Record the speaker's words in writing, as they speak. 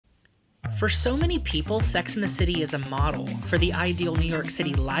For so many people, Sex and the City is a model for the ideal New York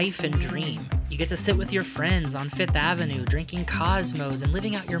City life and dream. You get to sit with your friends on Fifth Avenue, drinking Cosmos and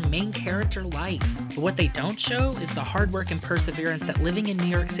living out your main character life. But what they don't show is the hard work and perseverance that living in New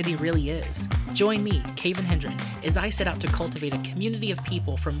York City really is. Join me, Kaven Hendren, as I set out to cultivate a community of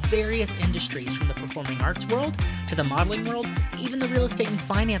people from various industries, from the performing arts world to the modeling world, even the real estate and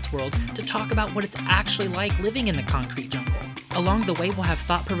finance world, to talk about what it's actually like living in the concrete jungle. Along the way, we'll have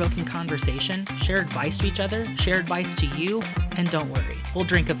thought-provoking conversation, share advice to each other, share advice to you, and don't worry, we'll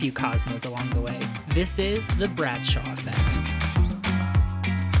drink a few Cosmos along the way. This is The Bradshaw Effect.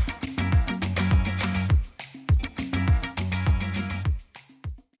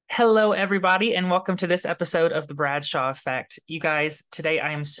 Hello, everybody, and welcome to this episode of The Bradshaw Effect. You guys, today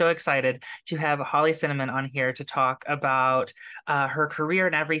I am so excited to have Holly Cinnamon on here to talk about her career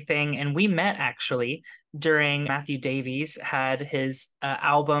and everything. And we met actually during Matthew Davies had his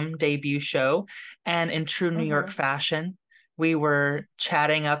album debut show. And in true New York fashion, we were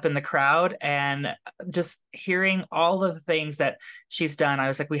chatting up in the crowd and just hearing all of the things that she's done. I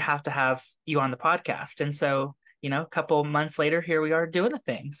was like, we have to have you on the podcast. And so a couple months later, here we are doing the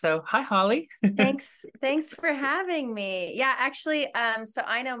thing. So hi, Holly. Thanks for having me. Yeah, actually, so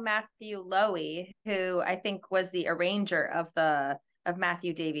I know Matthew Lowy, who I think was the arranger of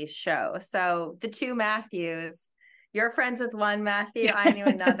Matthew Davies' show. So the two Matthews, you're friends with one Matthew, I knew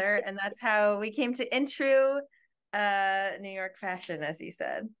another, and that's how we came to in true New York fashion, as you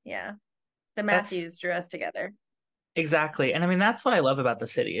said. Yeah, the Matthews drew us together. Exactly, and I mean that's what I love about the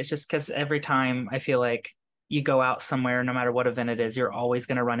city. It's just because every time I feel like you go out somewhere, no matter what event it is, you're always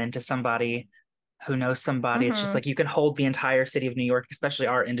going to run into somebody who knows somebody. It's just like you can hold the entire city of New York, especially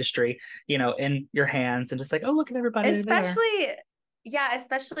our industry, in your hands and just like, oh, look at everybody. Especially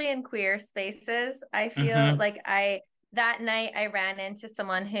in queer spaces. I feel like that night I ran into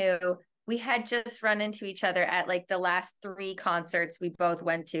someone who we had just run into each other at like the last 3 concerts we both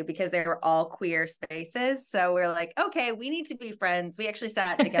went to because they were all queer spaces. So we're like, okay, we need to be friends. We actually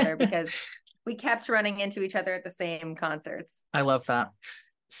sat together because we kept running into each other at the same concerts. I love that.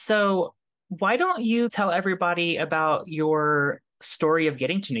 So why don't you tell everybody about your story of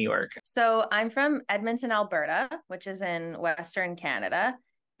getting to New York? So I'm from Edmonton, Alberta, which is in Western Canada.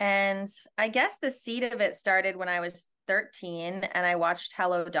 And I guess the seed of it started when I was 13 and I watched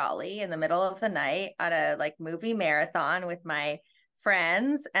Hello Dolly in the middle of the night at a movie marathon with my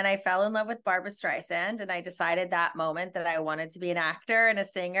friends, and I fell in love with Barbra Streisand, and I decided that moment that I wanted to be an actor and a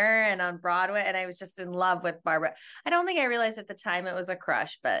singer and on Broadway, and I was just in love with Barbra. I don't think I realized at the time it was a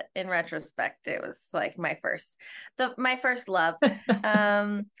crush, but in retrospect it was like my first love.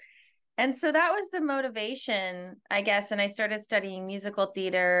 And so that was the motivation, I guess. And I started studying musical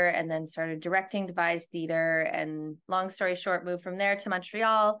theater and then started directing devised theater. And long story short, moved from there to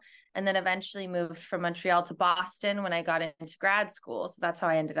Montreal and then eventually moved from Montreal to Boston when I got into grad school. So that's how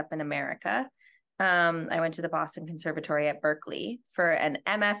I ended up in America. I went to the Boston Conservatory at Berkeley for an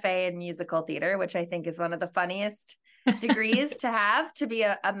MFA in musical theater, which I think is one of the funniest degrees to have, to be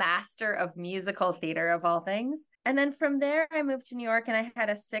a master of musical theater of all things. And then from there, I moved to New York and I had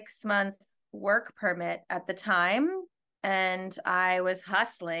a 6-month work permit at the time. And I was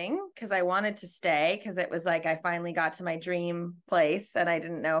hustling because I wanted to stay because it was like I finally got to my dream place and I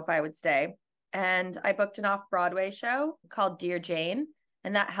didn't know if I would stay. And I booked an off-Broadway show called Dear Jane.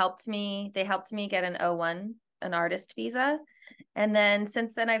 And that helped me. They helped me get an O1, an artist visa. And then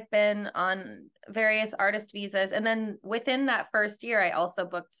since then, I've been on various artist visas. And then within that first year, I also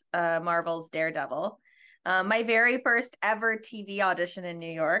booked Marvel's Daredevil, my very first ever TV audition in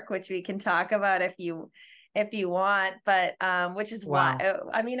New York, which we can talk about if you want. But which is wow.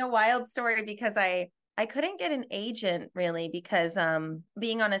 A wild story because I couldn't get an agent really because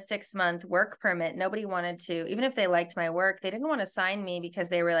being on a 6-month work permit, nobody wanted to, even if they liked my work, they didn't want to sign me because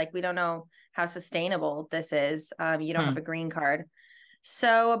they were like, we don't know how sustainable this is. You don't have a green card.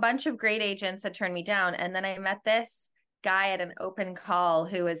 So a bunch of great agents had turned me down. And then I met this guy at an open call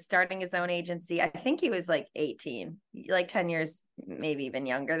who was starting his own agency. I think he was like 18, like 10 years, maybe even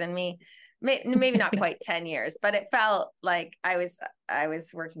younger than me. Maybe not quite 10 years, but it felt like I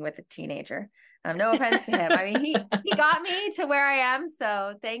was working with a teenager. No offense to him. I mean, he got me to where I am.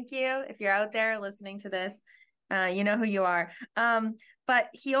 So thank you. If you're out there listening to this, you know who you are. But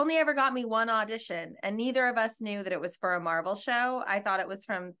he only ever got me one audition and neither of us knew that it was for a Marvel show. I thought it was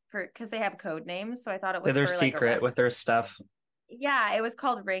because they have code names. So I thought it was they're for secret with their stuff. Yeah, it was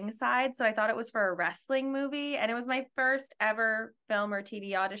called Ringside. So I thought it was for a wrestling movie. And it was my first ever film or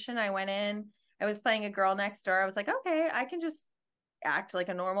TV audition. I went in, I was playing a girl next door. I was like, okay, I can just act like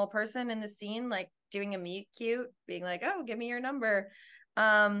a normal person in the scene, like doing a meet cute, being like, oh, give me your number.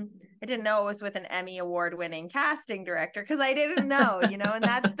 I didn't know it was with an Emmy award winning casting director because I didn't know, and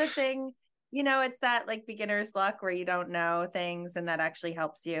that's the thing, it's that like beginner's luck where you don't know things and that actually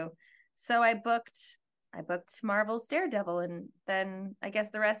helps you. So I booked Marvel's Daredevil, and then I guess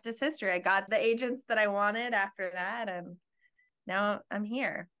the rest is history. I got the agents that I wanted after that, and now I'm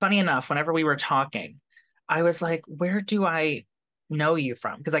here. Funny enough, whenever we were talking, I was like, where do I know you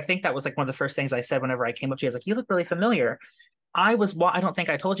from? Because I think that was like one of the first things I said whenever I came up to you. I was like, you look really familiar. I don't think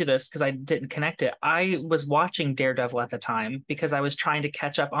I told you this because I didn't connect it. I was watching Daredevil at the time because I was trying to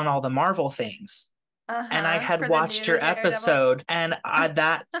catch up on all the Marvel things. And I had watched your episode, and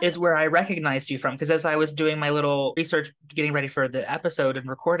that is where I recognized you from. Because as I was doing my little research, getting ready for the episode and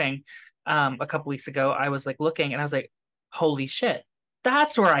recording a couple weeks ago, I was like looking, and I was like, holy shit,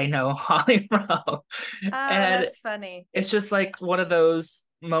 that's where I know Holly from. And that's funny. It's just like one of those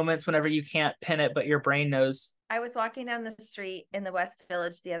moments whenever you can't pin it, but your brain knows. I was walking down the street in the West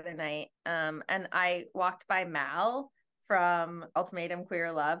Village the other night, and I walked by Mal from Ultimatum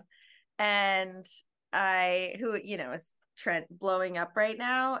Queer Love, and who is blowing up right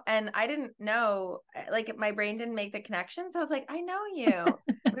now, and I didn't know, like my brain didn't make the connection, so I was like, I know you.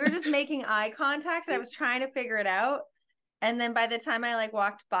 We were just making eye contact, and I was trying to figure it out, and then by the time I like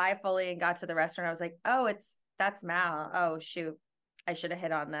walked by fully and got to the restaurant, I was like, oh, that's Mal. Oh shoot, I should have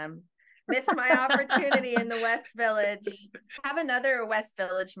hit on them. Missed my opportunity in the West Village. I have another West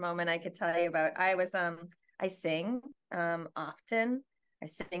Village moment I could tell you about. I sing often. I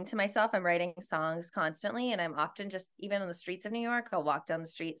sing to myself. I'm writing songs constantly, and I'm often just, even on the streets of New York, I'll walk down the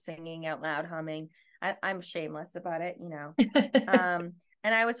street singing out loud, humming. I'm shameless about it, And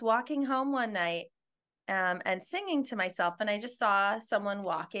I was walking home one night and singing to myself, and I just saw someone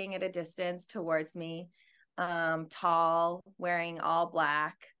walking at a distance towards me, tall, wearing all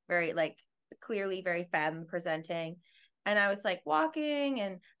black, very like clearly very femme presenting. And I was like walking,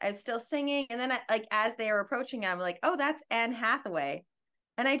 and I was still singing, and then as they were approaching, I'm like, oh, that's Anne Hathaway.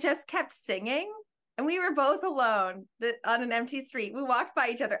 And I just kept singing, and we were both alone on an empty street. We walked by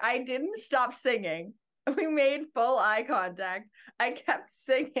each other. I didn't stop singing. We made full eye contact. I kept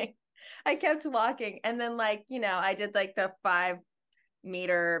singing. I kept walking. And then I did like the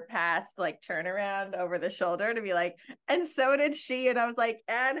 5-meter pass, like turn around over the shoulder to be like, and so did she. And I was like,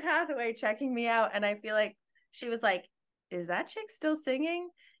 Anne Hathaway checking me out. And I feel like she was like, is that chick still singing?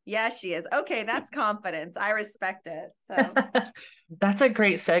 Yeah, she is. Okay, that's confidence. I respect it. So that's a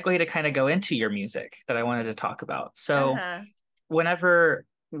great segue to kind of go into your music that I wanted to talk about. So whenever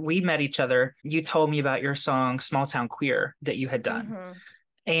we met each other, you told me about your song Small Town Queer that you had done. Mm-hmm.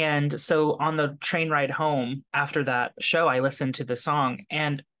 And so on the train ride home after that show, I listened to the song,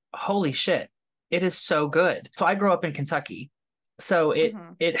 and holy shit, it is so good. So I grew up in Kentucky. So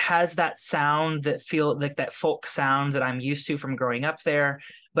it has that sound that feel like that folk sound that I'm used to from growing up there,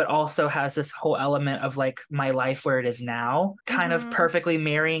 but also has this whole element of like my life where it is now kind of perfectly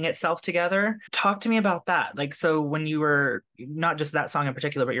marrying itself together. Talk to me about that. Like, so when you were, not just that song in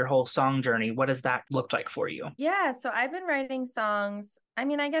particular, but your whole song journey, what does that look like for you? Yeah. So I've been writing songs. I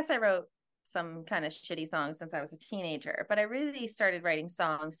mean, I guess I wrote some kind of shitty songs since I was a teenager, but I really started writing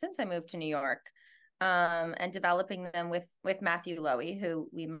songs since I moved to New York. And developing them with Matthew Lowy, who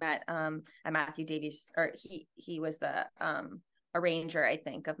we met at Matthew Davies, or he was the arranger, I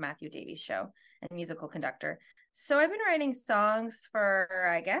think, of Matthew Davies' show and musical conductor. So I've been writing songs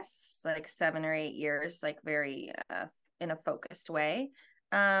for, I guess, like 7 or 8 years, like very in a focused way.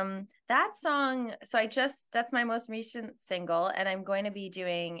 That song, so that's my most recent single, and I'm going to be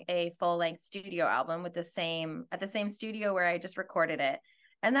doing a full-length studio album at the same studio where I just recorded it.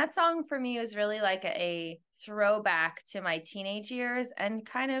 And that song for me was really like a throwback to my teenage years, and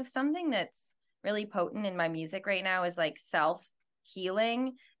kind of something that's really potent in my music right now is like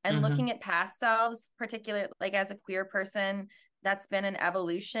self-healing and looking at past selves, particularly like as a queer person. That's been an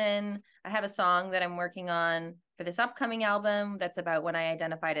evolution. I have a song that I'm working on for this upcoming album that's about when I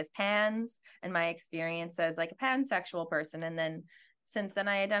identified as pans and my experience as like a pansexual person. And then since then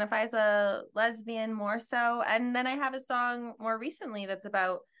I identify as a lesbian more so. And then I have a song more recently that's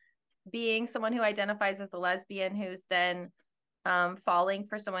about being someone who identifies as a lesbian who's then falling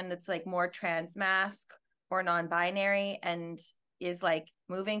for someone that's like more trans masc or non-binary and is like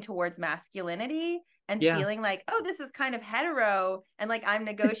moving towards masculinity and feeling like, oh, this is kind of hetero, and like I'm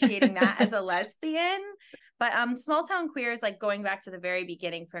negotiating that as a lesbian. But Small Town Queer is like going back to the very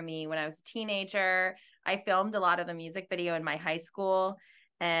beginning for me. When I was a teenager, I filmed a lot of the music video in my high school,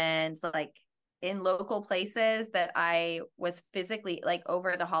 and like in local places that I was physically, like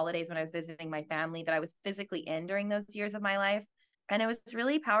over the holidays when I was visiting my family, that I was physically in during those years of my life. And it was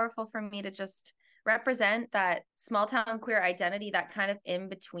really powerful for me to just represent that small town queer identity, that kind of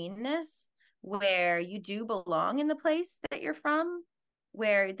in-betweenness where you do belong in the place that you're from,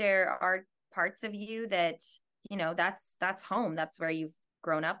 where there are parts of you that, you know, that's home, that's where you've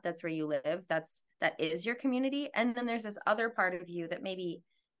grown up, that's where you live, that is your community. And then there's this other part of you that maybe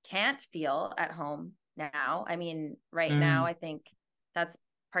can't feel at home now. I mean, right now, I think that's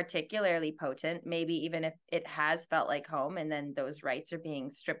particularly potent, maybe even if it has felt like home and then those rights are being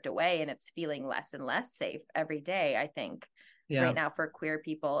stripped away and it's feeling less and less safe every day, I think, right now for queer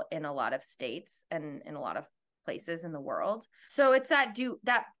people in a lot of states and in a lot of places in the world. So it's that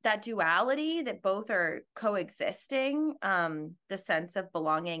duality that both are coexisting, the sense of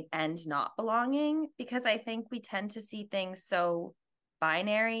belonging and not belonging, because I think we tend to see things so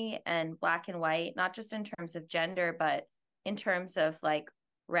binary and black and white, not just in terms of gender, but in terms of like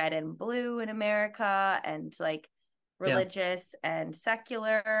red and blue in America, and like religious and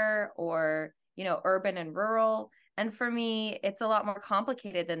secular, or, you know, urban and rural. And for me, it's a lot more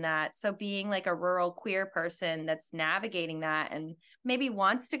complicated than that. So being like a rural queer person that's navigating that and maybe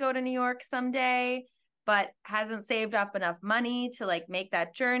wants to go to New York someday, but hasn't saved up enough money to like make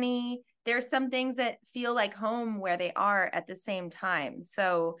that journey, there's some things that feel like home where they are at the same time.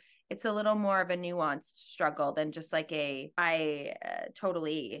 So it's a little more of a nuanced struggle than just like I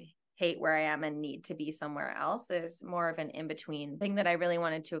totally hate where I am and need to be somewhere else. There's more of an in-between thing that I really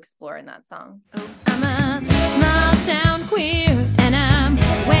wanted to explore in that song. I'm a small town queer and I'm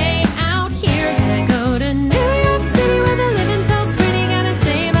way out here. Gonna go to New York City where the living's so pretty. Gotta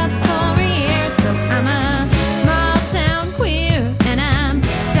save up for a year. So I'm a small town queer and I'm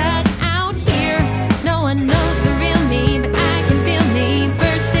stuck out here. No one knows the real me, but I can feel me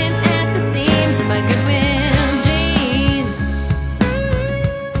bursting at the seams of my Goodwill jeans.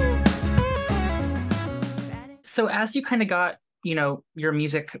 So as you kind of got, you know, your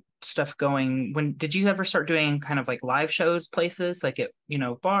music stuff going, when did you ever start doing kind of like live shows places, like at, you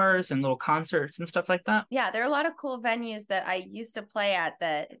know, bars and little concerts and stuff like that? Yeah, there are a lot of cool venues that I used to play at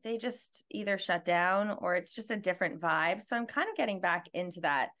that they just either shut down or it's just a different vibe. So I'm kind of getting back into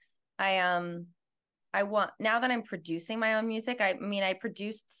that. I want, now that I'm producing my own music, I mean, I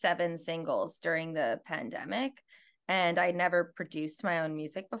produced 7 singles during the pandemic, and I never produced my own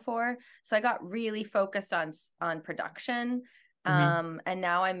music before. So I got really focused on production. And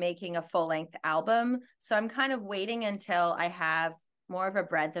now I'm making a full-length album. So I'm kind of waiting until I have more of a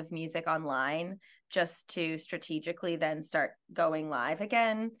breadth of music online, just to strategically then start going live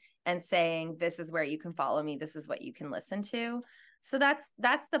again and saying, this is where you can follow me, this is what you can listen to. So that's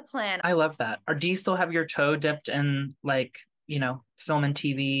the plan. I love that. Or do you still have your toe dipped in, like, you know, film and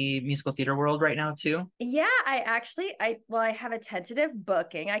TV, musical theater world right now too? Yeah, I have a tentative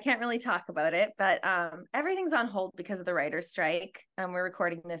booking. I can't really talk about it, but everything's on hold because of the writer's strike. We're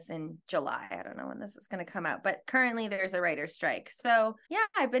recording this in July. I don't know when this is going to come out, but currently there's a writer's strike. So yeah,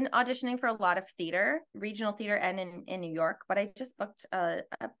 I've been auditioning for a lot of theater, regional theater, and in New York, but I just booked a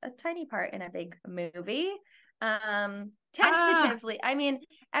tiny part in a big movie. Tentatively. I mean,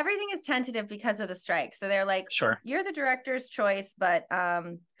 everything is tentative because of the strike. So they're like, sure, you're the director's choice, but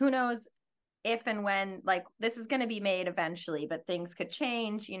who knows if and when, like, this is going to be made eventually, but things could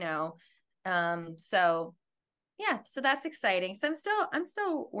change, you know. So yeah, so that's exciting. So I'm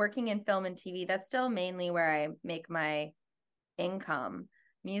still working in film and TV. That's still mainly where I make my income.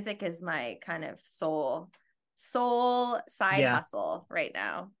 Music is my kind of soul side hustle right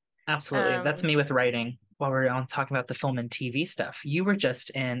now. Absolutely. That's me with writing. While we're on talking about the film and TV stuff, you were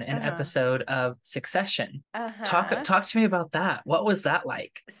just in an episode of Succession. Talk to me about that. What was that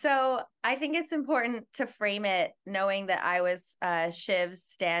like? So I think it's important to frame it knowing that I was Shiv's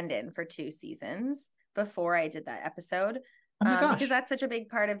stand-in for 2 seasons before I did that episode. Oh my gosh. Because that's such a big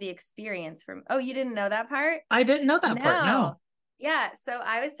part of the experience. Oh, you didn't know that part? I didn't know that part, no. Yeah, so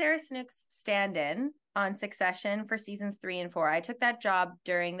I was Sarah Snook's stand-in on Succession for seasons 3 and 4. I took that job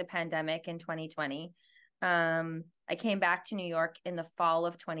during the pandemic in 2020. I came back to New York in the fall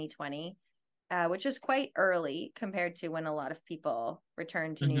of 2020, which is quite early compared to when a lot of people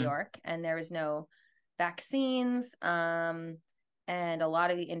returned to New York, and there was no vaccines, and a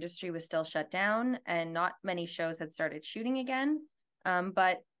lot of the industry was still shut down, and not many shows had started shooting again.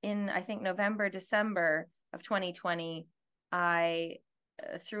 But in, I think, November, December of 2020, I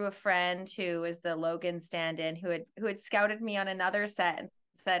through a friend who is the Logan stand-in who had scouted me on another set and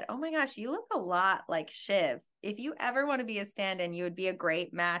said, oh my gosh, you look a lot like Shiv. If you ever want to be a stand-in, you would be a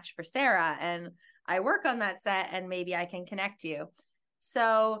great match for Sarah. And I work on that set and maybe I can connect you.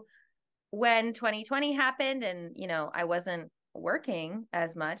 So when 2020 happened and, you know, I wasn't working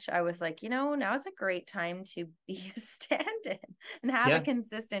as much, I was like, now's a great time to be a stand-in and have a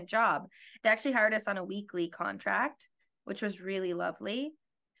consistent job. They actually hired us on a weekly contract, which was really lovely.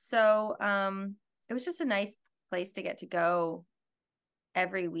 So it was just a nice place to get to go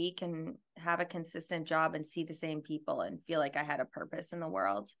every week and have a consistent job and see the same people and feel like I had a purpose in the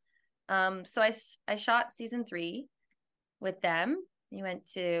world. So I shot season 3 with them. We went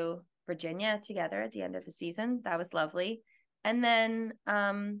to Virginia together at the end of the season. That was lovely. And then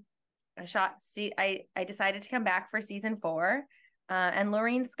I decided to come back for season 4. And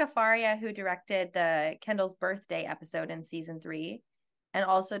Lorene Scafaria, who directed the Kendall's birthday episode in season 3, and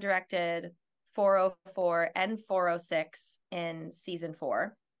also directed 404 and 406 in season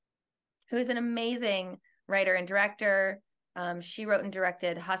 4, who's an amazing writer and director. She wrote and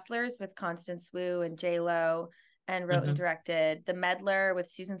directed Hustlers with Constance Wu and J-Lo, and wrote and directed The Meddler with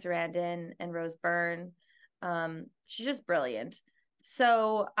Susan Sarandon and Rose Byrne. She's just brilliant.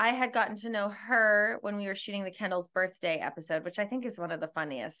 So I had gotten to know her when we were shooting the Kendall's birthday episode, which I think is one of the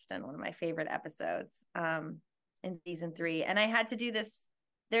funniest and one of my favorite episodes in season 3. And I had to do this.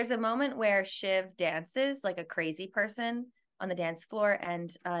 There's a moment where Shiv dances like a crazy person on the dance floor,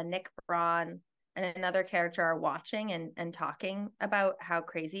 and Nick Braun and another character are watching and talking about how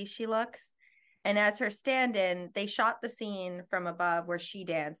crazy she looks. And as her stand-in, they shot the scene from above where she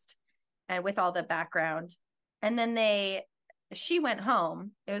danced and with all the background. And then she went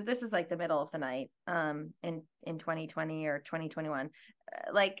home. This was like the middle of the night in 2020 or 2021.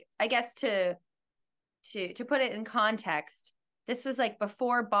 Like, I guess to put it in context, this was like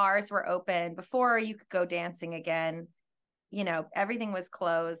before bars were open, before you could go dancing again. Everything was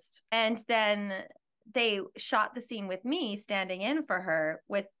closed. And then they shot the scene with me standing in for her,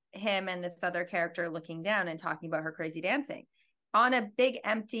 with him and this other character looking down and talking about her crazy dancing on a big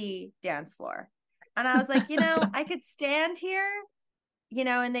empty dance floor. And I was like, I could stand here,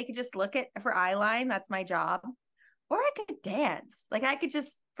 and they could just look at for eye line. That's my job. Or I could dance. Like, I could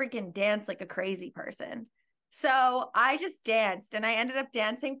just freaking dance like a crazy person. So I just danced, and I ended up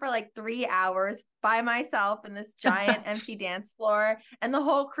dancing for like 3 hours by myself in this giant empty dance floor. And the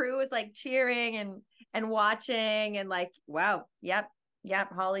whole crew was like cheering and watching and like, wow, yep,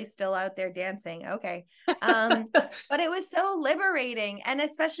 Holly's still out there dancing. Okay. But it was so liberating. And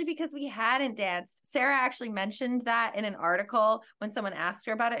especially because we hadn't danced. Sarah actually mentioned that in an article when someone asked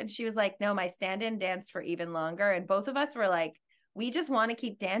her about it. And she was like, no, my stand-in danced for even longer. And both of us were like, we just want to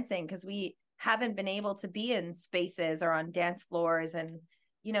keep dancing because we haven't been able to be in spaces or on dance floors and,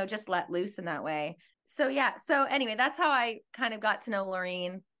 just let loose in that way. So yeah. So anyway, that's how I kind of got to know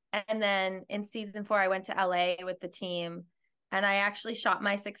Lorene. And then in season 4, I went to LA with the team, and I actually shot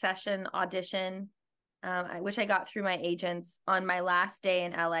my Succession audition, which I got through my agents on my last day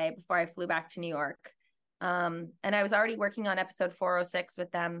in LA before I flew back to New York. And I was already working on episode 406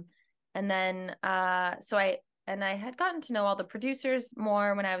 with them. And then, I had gotten to know all the producers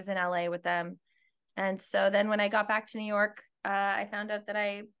more when I was in LA with them. And so then when I got back to New York, I found out that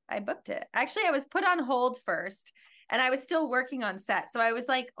I booked it. Actually, I was put on hold first, and I was still working on set. So I was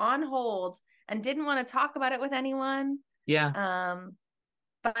like on hold and didn't want to talk about it with anyone. Yeah.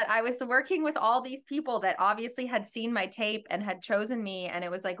 But I was working with all these people that obviously had seen my tape and had chosen me, and it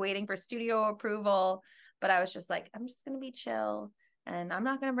was like waiting for studio approval. But I was just like, I'm just going to be chill, and I'm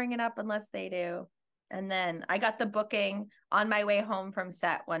not going to bring it up unless they do. And then I got the booking on my way home from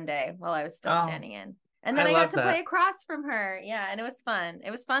set one day while I was still standing in. And then I got to play across from her. Yeah. And it was fun.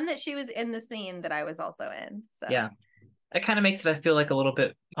 It was fun that she was in the scene that I was also in. So yeah. It kind of makes it, I feel like, a little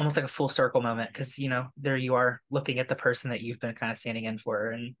bit almost like a full circle moment, because there you are looking at the person that you've been kind of standing in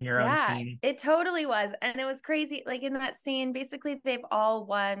for in your own scene. It totally was. And it was crazy. Like in that scene, basically they've all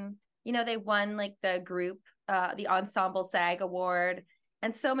won, they won like the group, the Ensemble SAG Award.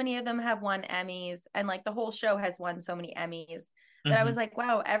 And so many of them have won Emmys, and like the whole show has won so many Emmys that I was like,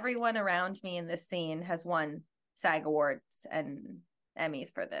 wow, everyone around me in this scene has won SAG Awards and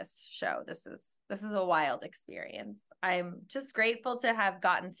Emmys for this show. This is a wild experience. I'm just grateful to have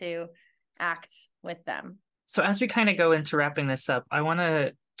gotten to act with them. So as we kind of go into wrapping this up, I want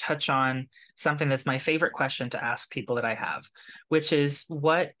to touch on something that's my favorite question to ask people that I have, which is,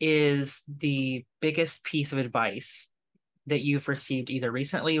 what is the biggest piece of advice that you've received either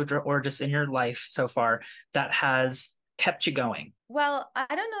recently or just in your life so far that has kept you going? Well, I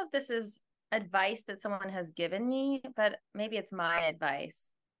don't know if this is advice that someone has given me, but maybe it's my advice.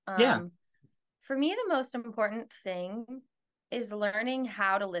 For me, the most important thing is learning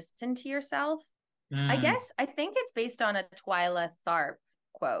how to listen to yourself. I think it's based on a Twyla Tharp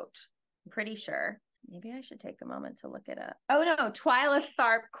quote. I'm pretty sure. Maybe I should take a moment to look it up. Oh no, Twyla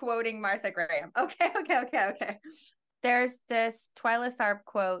Tharp quoting Martha Graham. Okay. There's this Twyla Tharp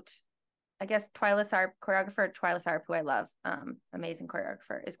quote. I guess Twyla Tharp, choreographer Twyla Tharp, who I love, amazing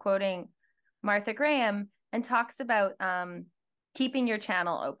choreographer, is quoting Martha Graham and talks about keeping your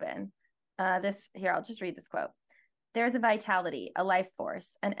channel open. I'll just read this quote. There's a vitality, a life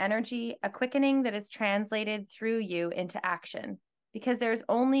force, an energy, a quickening that is translated through you into action, because there's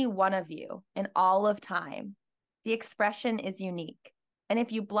only one of you in all of time. The expression is unique. And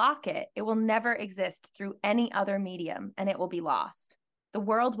if you block it, it will never exist through any other medium, and it will be lost. The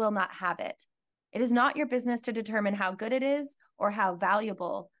world will not have it. It is not your business to determine how good it is, or how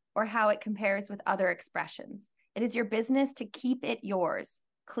valuable, or how it compares with other expressions. It is your business to keep it yours,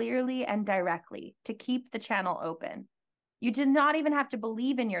 clearly and directly, to keep the channel open. You do not even have to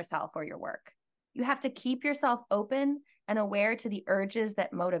believe in yourself or your work. You have to keep yourself open and aware to the urges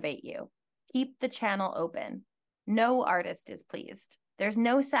that motivate you. Keep the channel open. No artist is pleased. There's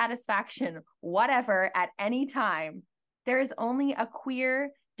no satisfaction whatever at any time. There is only a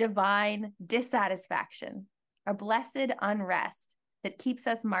queer, divine dissatisfaction, a blessed unrest that keeps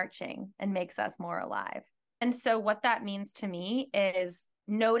us marching and makes us more alive. And so what that means to me is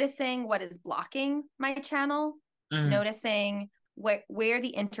noticing what is blocking my channel, noticing where the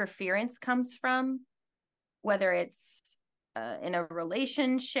interference comes from, whether it's in a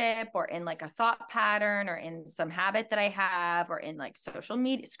relationship or in like a thought pattern or in some habit that I have or in like social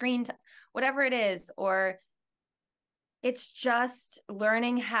media, whatever it is, or it's just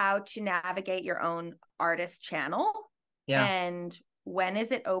learning how to navigate your own artist channel. Yeah. And when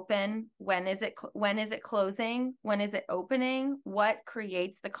is it open? When is it closing? When is it opening? What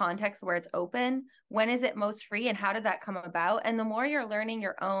creates the context where it's open? When is it most free? And how did that come about? And the more you're learning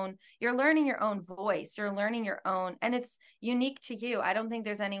your own voice, you're learning your own, and it's unique to you. I don't think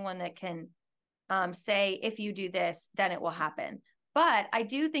there's anyone that can say, if you do this, then it will happen. But I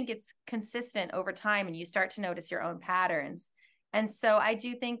do think it's consistent over time, and you start to notice your own patterns. And so I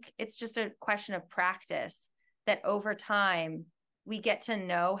do think it's just a question of practice, that over time we get to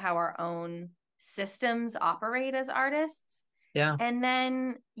know how our own systems operate as artists. Yeah. And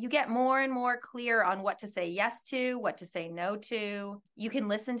then you get more and more clear on what to say yes to, what to say no to. You can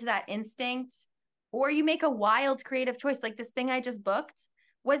listen to that instinct, or you make a wild creative choice. Like this thing I just booked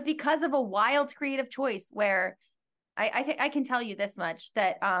was because of a wild creative choice where I can tell you this much,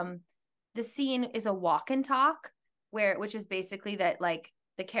 that the scene is a walk and talk, which is basically that like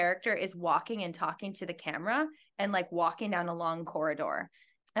the character is walking and talking to the camera and like walking down a long corridor.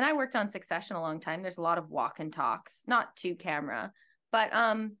 And I worked on Succession a long time. There's a lot of walk and talks, not to camera, but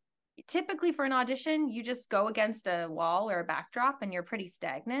typically for an audition, you just go against a wall or a backdrop and you're pretty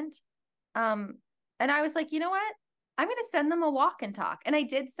stagnant. And I was like, you know what? I'm going to send them a walk and talk. And I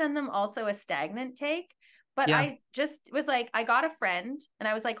did send them also a stagnant take. But yeah. I just was like, I got a friend and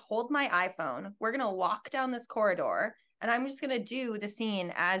I was like, hold my iPhone. We're going to walk down this corridor and I'm just going to do the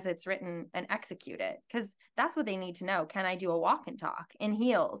scene as it's written and execute it. Because that's what they need to know. Can I do a walk and talk in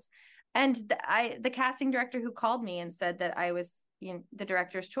heels? And the casting director who called me and said that I was, the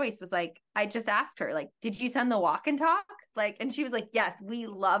director's choice, was like, I just asked her, like, did you send the walk and talk? Like, and she was like, yes, we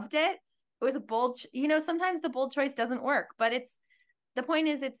loved it. It was a bold, sometimes the bold choice doesn't work, but the point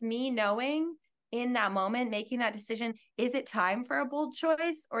is it's me knowing in that moment, making that decision, is it time for a bold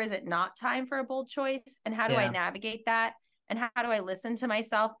choice or is it not time for a bold choice? And how do I navigate that? And how do I listen to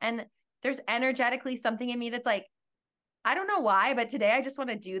myself? And there's energetically something in me that's like, I don't know why, but today I just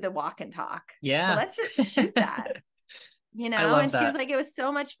want to do the walk and talk. Yeah. So let's just shoot that, and she was like, it was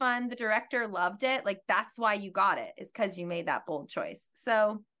so much fun. The director loved it. Like, that's why you got it, is because you made that bold choice.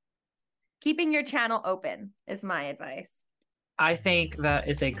 So keeping your channel open is my advice. I think that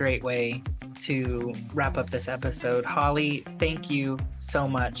is a great way to wrap up this episode. Holly, thank you so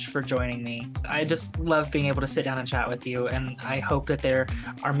much for joining me. I just love being able to sit down and chat with you, and I hope that there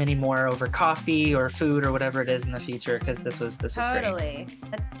are many more over coffee or food or whatever it is in the future, because this was great. Totally.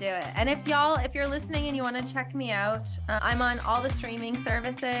 Let's do it. And if you're listening and you want to check me out, I'm on all the streaming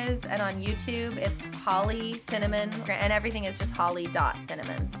services, and on YouTube it's Holly Cinnamon, and everything is just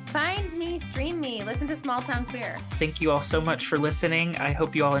holly.cinnamon. Find me, stream me, listen to Small Town Queer. Thank you all so much for listening. I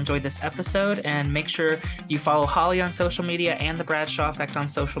hope you all enjoyed this episode, and make sure you follow Holly on social media and the Bradshaw Effect on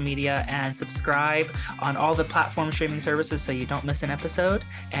social media, and subscribe on all the platform streaming services so you don't miss an episode.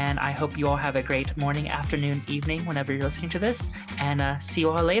 And I hope you all have a great morning, afternoon, evening whenever you're listening to this, and see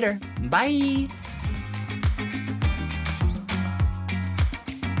you all later. Bye.